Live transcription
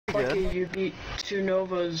GG, you beat 2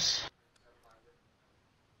 Novas.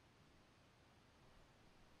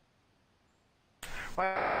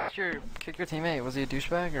 Why did you kick your teammate? Was he a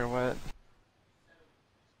douchebag or what?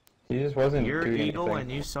 He just wasn't You're doing Eagle anything.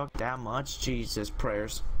 and you suck that much? Jesus,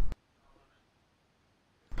 prayers.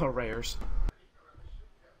 Prayers.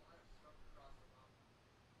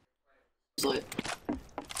 Lit.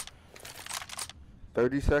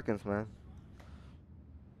 30 seconds, man.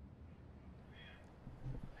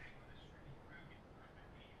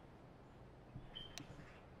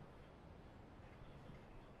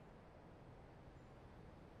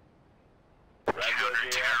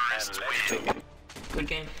 Good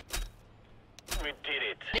game. We did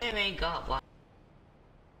it. Damn, ain't got one.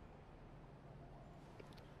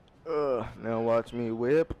 Now watch me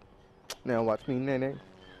whip. Now watch me nene.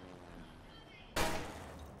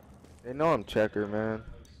 They know I'm checker, man.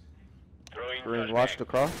 Throwing Green, watch the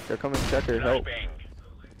cross. They're coming checker, help.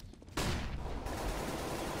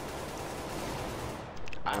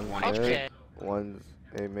 I'm one One's HP. mid, one's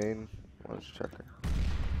A main, one's checker.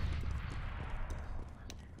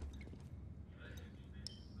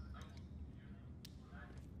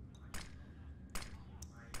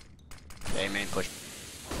 Hey, main push.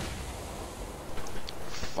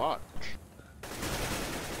 Fuck.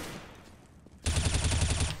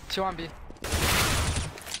 2 on B.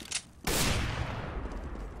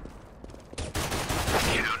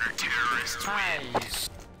 Nice.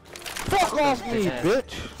 Fuck off me, Yeah.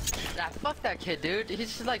 bitch! Ah, fuck that kid, dude. He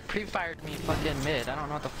just like pre-fired me fucking mid. I don't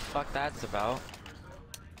know what the fuck that's about.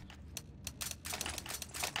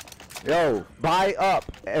 Yo, buy up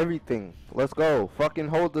everything. Let's go. Fucking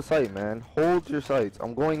hold the site, man. Hold your sites.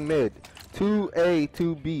 I'm going mid. 2A,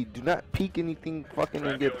 2B. Do not peek anything fucking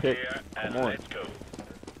and get picked. Come on. Let's go.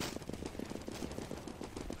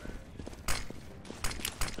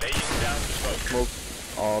 Laying down smoke. Smoke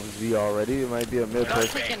all Z already. It might be a mid Don't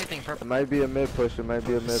push. pick anything, It might be a mid push. It might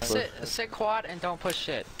be a mid push. Sit quad and don't push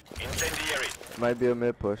shit. Incendiary. It might be a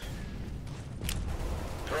mid push.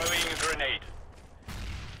 Throwing grenade.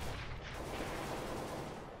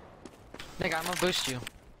 Nigga, I'm gonna boost you.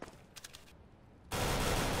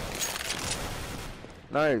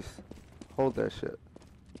 Nice. Hold that shit.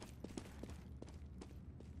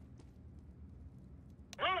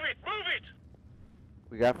 Move it, move it.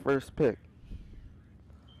 We got first pick.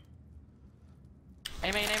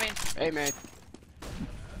 Hey main, hey main. Hey, man.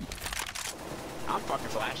 I'm fucking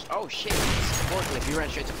flashed. Oh shit. Forklift. You ran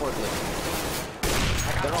straight to forklift.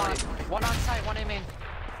 I got They're one. on it. One on site, one A main.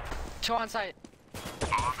 2 on site.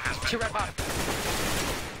 2 red bottom.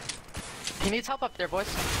 He needs help up there, boys.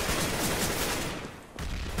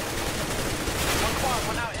 One quad,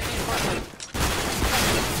 one out, A main, forklift.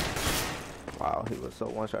 Wow, he was so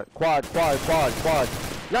one shot. Quad. Nice quad.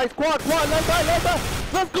 Nice.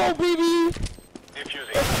 Let's go, baby.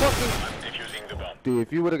 Defusing. Let's fucking. I'm defusing the bomb. Dude,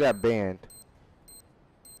 if you would have got banned.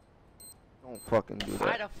 Don't fucking do I'd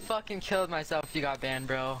that. have fucking killed myself if you got banned,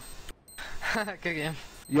 bro. Good game.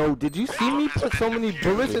 Yo, did you see me put so many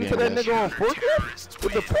bullets into that nigga on forklift?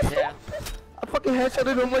 With the pistol? Yeah. I fucking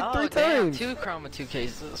headshotted him like 3 damn, times. 2 chroma, 2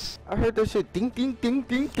 cases. I heard that shit ding.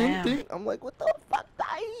 Damn. I'm like, what the fuck?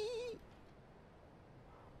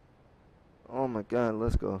 Oh my god,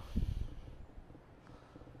 let's go.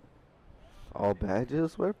 All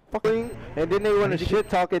badges were fucking, and then they want to shit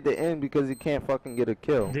talk at the end because he can't fucking get a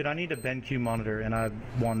kill. Dude, I need a BenQ monitor, and I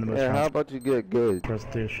won the most Yeah, how rounds. about you get good?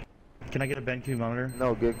 Prestige. Can I get a BenQ monitor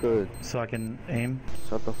No, get good. so I can aim?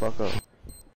 Shut the fuck up.